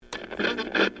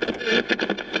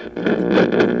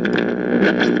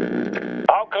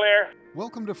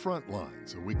Welcome to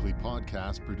Frontlines, a weekly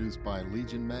podcast produced by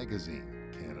Legion Magazine,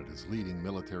 Canada's leading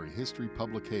military history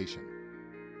publication.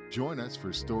 Join us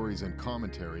for stories and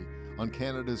commentary on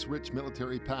Canada's rich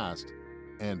military past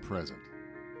and present.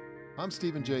 I'm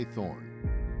Stephen J. Thorne,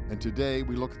 and today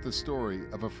we look at the story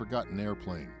of a forgotten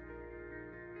airplane.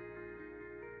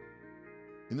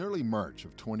 In early March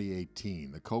of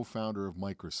 2018, the co-founder of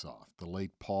Microsoft, the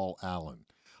late Paul Allen,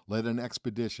 led an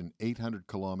expedition 800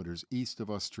 kilometers east of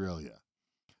Australia.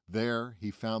 There,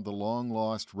 he found the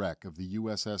long-lost wreck of the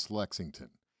USS Lexington,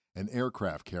 an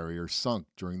aircraft carrier sunk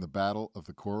during the Battle of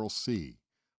the Coral Sea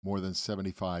more than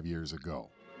 75 years ago.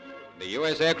 The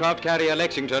U.S. aircraft carrier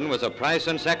Lexington was a price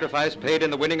and sacrifice paid in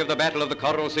the winning of the Battle of the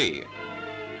Coral Sea.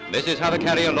 This is how the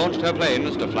carrier launched her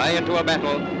planes to fly into a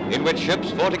battle in which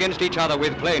ships fought against each other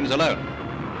with planes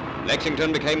alone.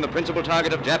 Lexington became the principal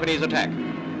target of Japanese attack.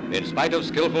 In spite of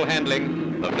skillful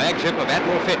handling, the flagship of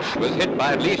Admiral Fitch was hit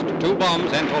by at least 2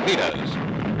 bombs and torpedoes.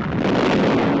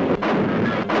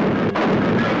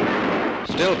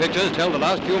 Still pictures tell the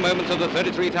last few moments of the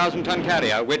 33,000-ton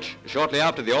carrier, which, shortly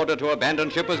after the order to abandon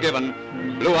ship was given,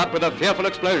 blew up with a fearful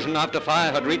explosion after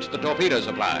fire had reached the torpedo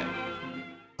supply.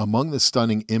 Among the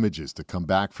stunning images to come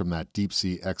back from that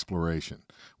deep-sea exploration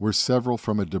were several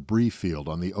from a debris field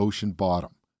on the ocean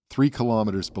bottom, 3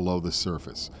 kilometers below the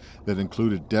surface, that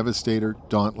included Devastator,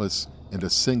 Dauntless, and a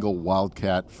single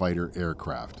Wildcat fighter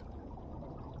aircraft.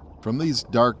 From these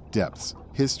dark depths,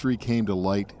 history came to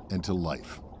light and to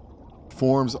life.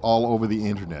 Forums all over the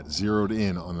internet zeroed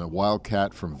in on the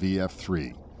Wildcat from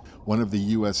VF-3, one of the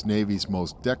U.S. Navy's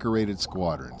most decorated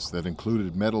squadrons that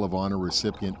included Medal of Honor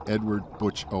recipient Edward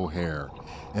Butch O'Hare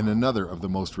and another of the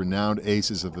most renowned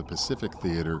aces of the Pacific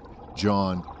Theater,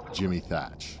 John Jimmy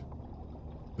Thach.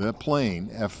 The plane,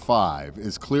 F-5,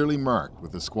 is clearly marked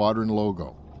with the squadron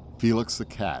logo, Felix the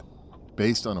Cat,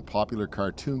 based on a popular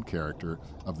cartoon character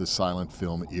of the silent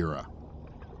film era.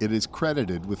 It is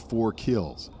credited with 4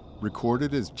 kills,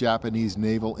 recorded as Japanese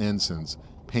naval ensigns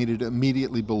painted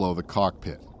immediately below the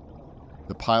cockpit.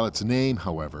 The pilot's name,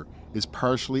 however, is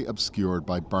partially obscured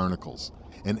by barnacles,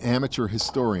 and amateur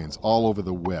historians all over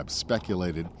the web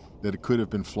speculated that it could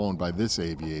have been flown by this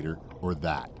aviator or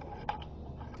that.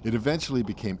 It eventually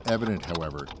became evident,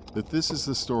 however, that this is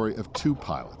the story of 2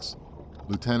 pilots,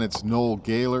 Lieutenants Noel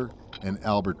Gaylor and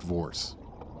Albert Vorse.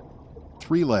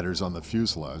 3 letters on the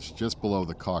fuselage just below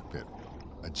the cockpit,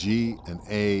 a G, an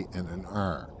A, and an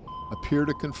R, appear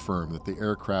to confirm that the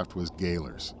aircraft was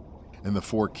Gaylor's, and the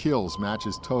 4 kills match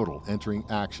his total entering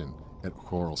action at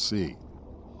Coral Sea.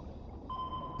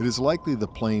 It is likely the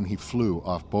plane he flew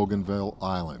off Bougainville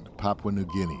Island, Papua New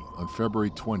Guinea, on February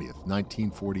 20th,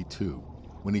 1942,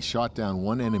 when he shot down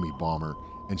 1 enemy bomber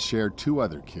and shared 2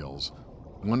 other kills,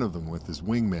 one of them with his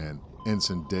wingman,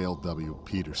 Ensign Dale W.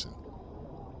 Peterson.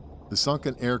 The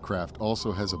sunken aircraft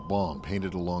also has a bomb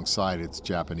painted alongside its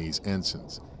Japanese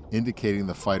ensigns, indicating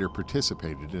the fighter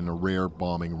participated in a rare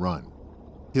bombing run.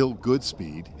 Hill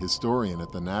Goodspeed, historian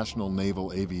at the National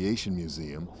Naval Aviation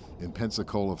Museum in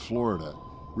Pensacola, Florida,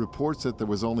 reports that there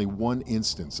was only 1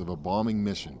 instance of a bombing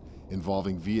mission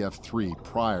involving VF-3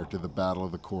 prior to the Battle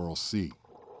of the Coral Sea.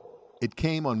 It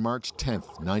came on March 10,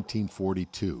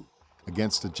 1942,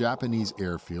 against a Japanese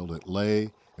airfield at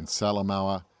Lae and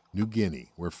Salamaua, New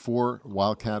Guinea, where 4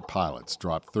 Wildcat pilots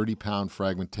dropped 30-pound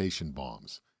fragmentation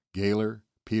bombs, Gaylor,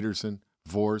 Peterson,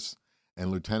 Vorse,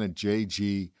 and Lieutenant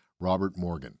J.G. Robert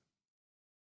Morgan.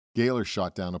 Gaylor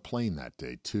shot down a plane that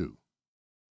day, too.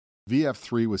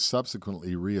 VF-3 was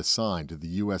subsequently reassigned to the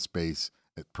U.S. base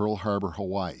at Pearl Harbor,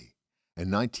 Hawaii,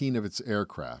 and 19 of its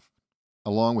aircraft,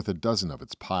 along with a dozen of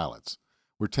its pilots,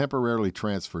 were temporarily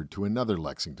transferred to another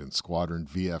Lexington Squadron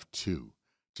VF-2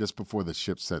 just before the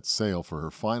ship set sail for her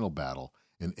final battle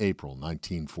in April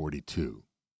 1942.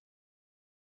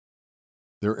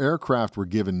 Their aircraft were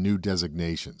given new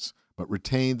designations, but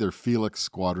retained their Felix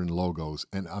Squadron logos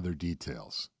and other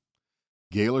details.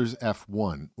 Gaylor's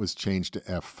F-1 was changed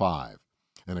to F-5,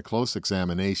 and a close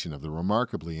examination of the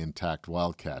remarkably intact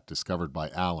Wildcat discovered by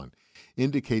Allen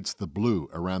indicates the blue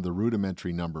around the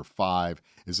rudimentary number 5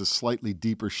 is a slightly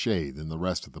deeper shade than the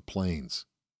rest of the planes.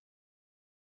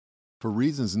 For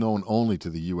reasons known only to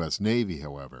the U.S. Navy,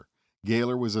 however,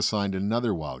 Gaylor was assigned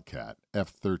another Wildcat,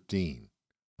 F-13.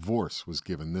 Vorse was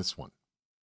given this one.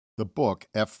 The book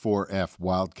F-4F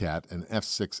Wildcat and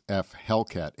F-6F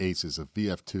Hellcat Aces of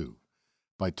VF-2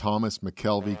 by Thomas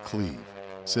McKelvey Cleve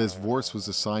says Vorse was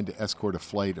assigned to escort a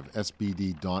flight of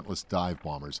SBD Dauntless dive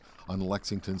bombers on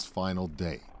Lexington's final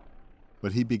day.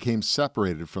 But he became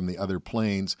separated from the other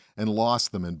planes and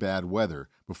lost them in bad weather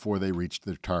before they reached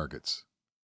their targets.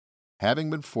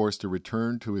 Having been forced to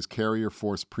return to his carrier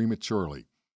force prematurely,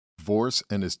 Vorse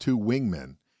and his two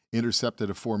wingmen intercepted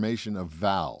a formation of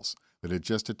Vals that had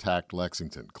just attacked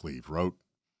Lexington, Cleve wrote.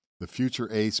 The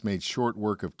future ace made short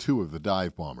work of two of the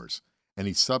dive bombers, and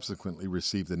he subsequently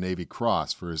received the Navy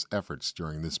Cross for his efforts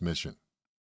during this mission.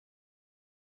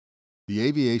 The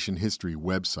Aviation History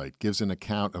website gives an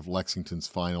account of Lexington's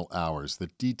final hours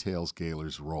that details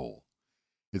Gaylor's role.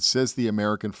 It says the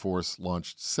American force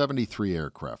launched 73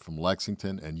 aircraft from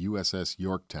Lexington and USS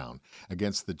Yorktown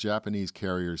against the Japanese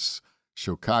carriers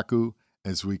Shokaku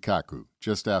and Zuikaku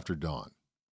just after dawn.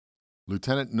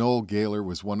 Lieutenant Noel Gaylor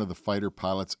was one of the fighter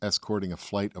pilots escorting a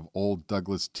flight of old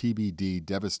Douglas TBD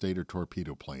Devastator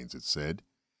torpedo planes, it said.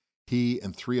 He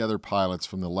and three other pilots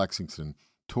from the Lexington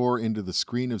tore into the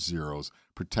screen of Zeros,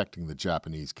 protecting the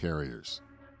Japanese carriers.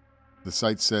 The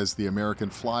site says the American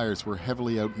flyers were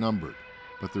heavily outnumbered,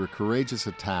 but their courageous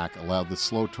attack allowed the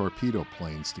slow torpedo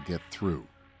planes to get through.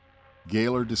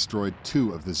 Gaylor destroyed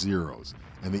two of the Zeros,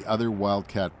 and the other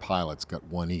Wildcat pilots got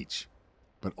one each.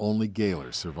 But only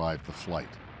Gaylor survived the flight.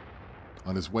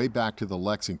 On his way back to the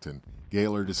Lexington,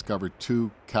 Gaylor discovered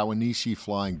two Kawanishi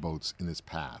flying boats in his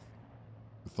path.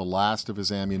 With the last of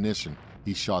his ammunition,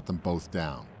 he shot them both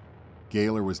down.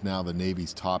 Gaylor was now the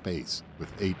Navy's top ace,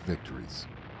 with 8 victories.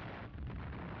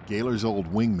 Gaylor's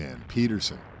old wingman,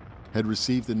 Peterson, had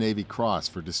received the Navy Cross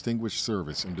for distinguished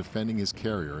service in defending his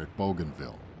carrier at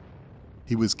Bougainville.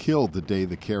 He was killed the day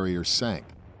the carrier sank,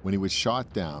 when he was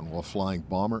shot down while flying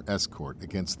bomber escort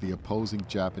against the opposing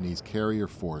Japanese carrier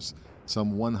force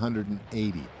some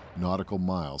 180 nautical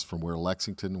miles from where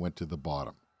Lexington went to the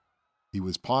bottom. He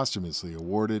was posthumously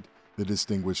awarded the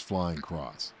Distinguished Flying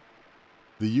Cross.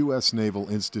 The U.S. Naval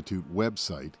Institute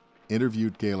website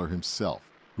interviewed Gaylor himself,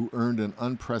 who earned an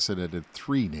unprecedented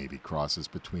 3 Navy Crosses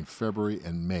between February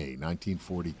and May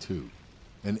 1942,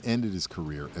 and ended his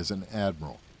career as an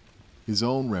admiral. His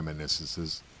own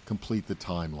reminiscences complete the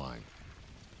timeline.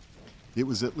 It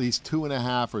was at least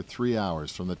 2.5 or 3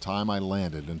 hours from the time I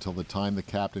landed until the time the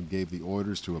captain gave the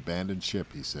orders to abandon ship,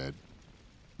 he said.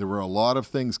 There were a lot of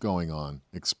things going on,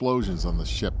 explosions on the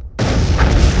ship.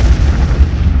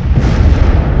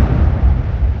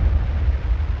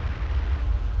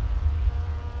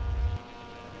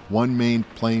 One main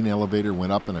plane elevator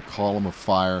went up in a column of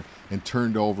fire and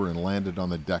turned over and landed on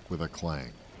the deck with a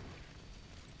clang.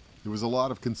 There was a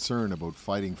lot of concern about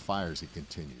fighting fires, he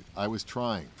continued. I was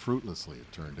trying, fruitlessly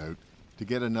it turned out, to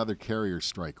get another carrier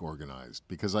strike organized,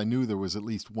 because I knew there was at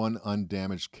least one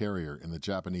undamaged carrier in the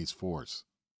Japanese force.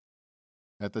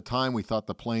 At the time we thought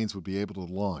the planes would be able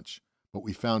to launch, but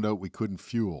we found out we couldn't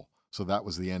fuel, so that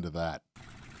was the end of that.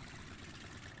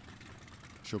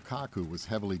 Shokaku was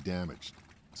heavily damaged.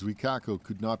 Zuikaku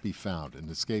could not be found and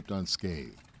escaped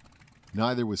unscathed.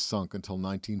 Neither was sunk until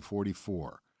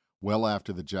 1944, well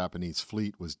after the Japanese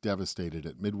fleet was devastated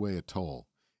at Midway Atoll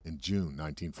in June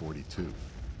 1942.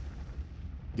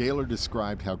 Gaylor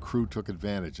described how crew took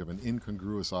advantage of an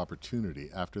incongruous opportunity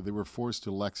after they were forced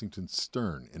to Lexington's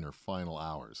stern in her final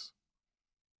hours.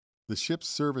 The ship's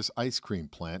service ice cream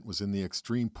plant was in the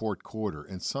extreme port quarter,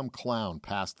 and some clown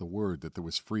passed the word that there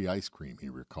was free ice cream, he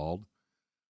recalled.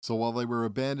 So while they were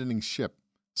abandoning ship,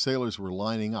 sailors were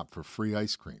lining up for free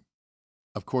ice cream.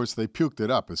 Of course, they puked it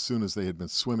up as soon as they had been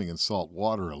swimming in salt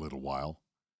water a little while.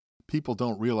 People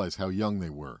don't realize how young they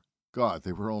were. God,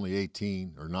 they were only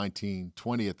 18 or 19,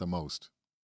 20 at the most.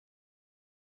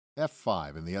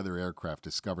 F-5 and the other aircraft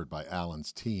discovered by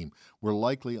Allen's team were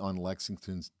likely on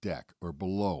Lexington's deck or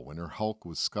below when her hulk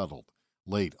was scuttled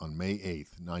late on May 8,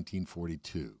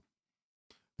 1942.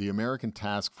 The American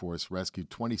task force rescued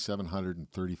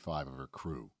 2,735 of her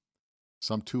crew.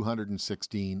 Some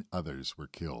 216 others were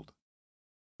killed.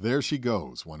 There she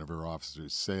goes, one of her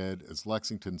officers said as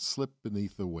Lexington slipped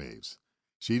beneath the waves.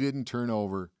 She didn't turn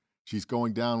over. She's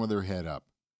going down with her head up.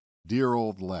 Dear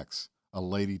old Lex, a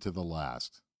lady to the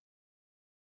last.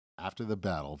 After the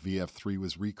battle, VF-3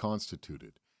 was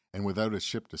reconstituted, and without a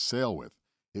ship to sail with,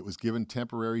 it was given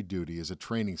temporary duty as a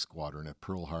training squadron at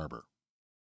Pearl Harbor.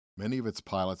 Many of its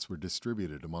pilots were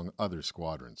distributed among other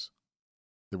squadrons.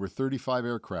 There were 35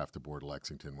 aircraft aboard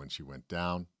Lexington when she went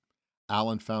down.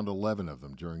 Allen found 11 of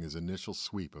them during his initial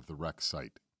sweep of the wreck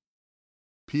site.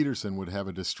 Peterson would have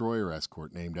a destroyer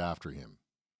escort named after him.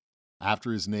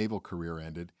 After his naval career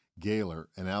ended, Gaylor,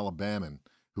 an Alabaman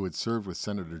who had served with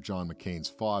Senator John McCain's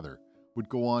father, would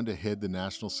go on to head the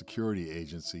National Security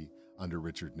Agency under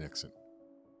Richard Nixon.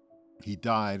 He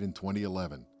died in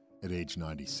 2011 at age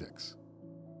 96.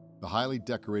 The highly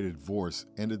decorated Vorse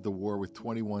ended the war with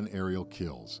 21 aerial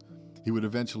kills. He would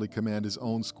eventually command his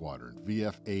own squadron,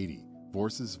 VF-80,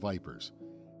 Vorse's Vipers,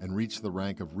 and reach the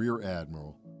rank of Rear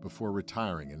Admiral before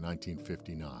retiring in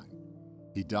 1959.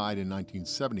 He died in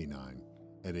 1979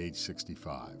 at age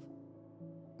 65.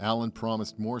 Allen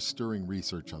promised more stirring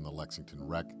research on the Lexington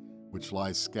wreck, which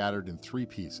lies scattered in 3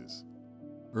 pieces.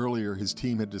 Earlier, his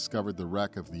team had discovered the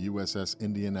wreck of the USS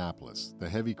Indianapolis, the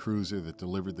heavy cruiser that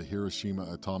delivered the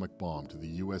Hiroshima atomic bomb to the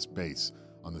U.S. base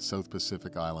on the South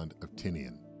Pacific island of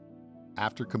Tinian.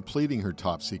 After completing her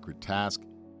top-secret task,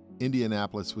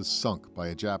 Indianapolis was sunk by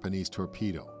a Japanese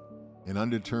torpedo. An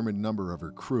undetermined number of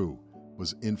her crew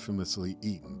was infamously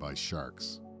eaten by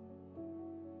sharks.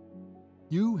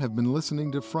 You have been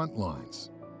listening to Frontlines.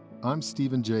 I'm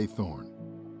Stephen J. Thorne.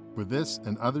 For this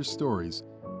and other stories,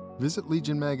 visit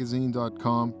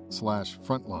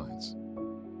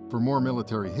legionmagazine.com/frontlines. For more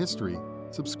military history,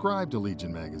 subscribe to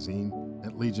Legion Magazine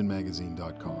at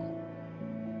legionmagazine.com.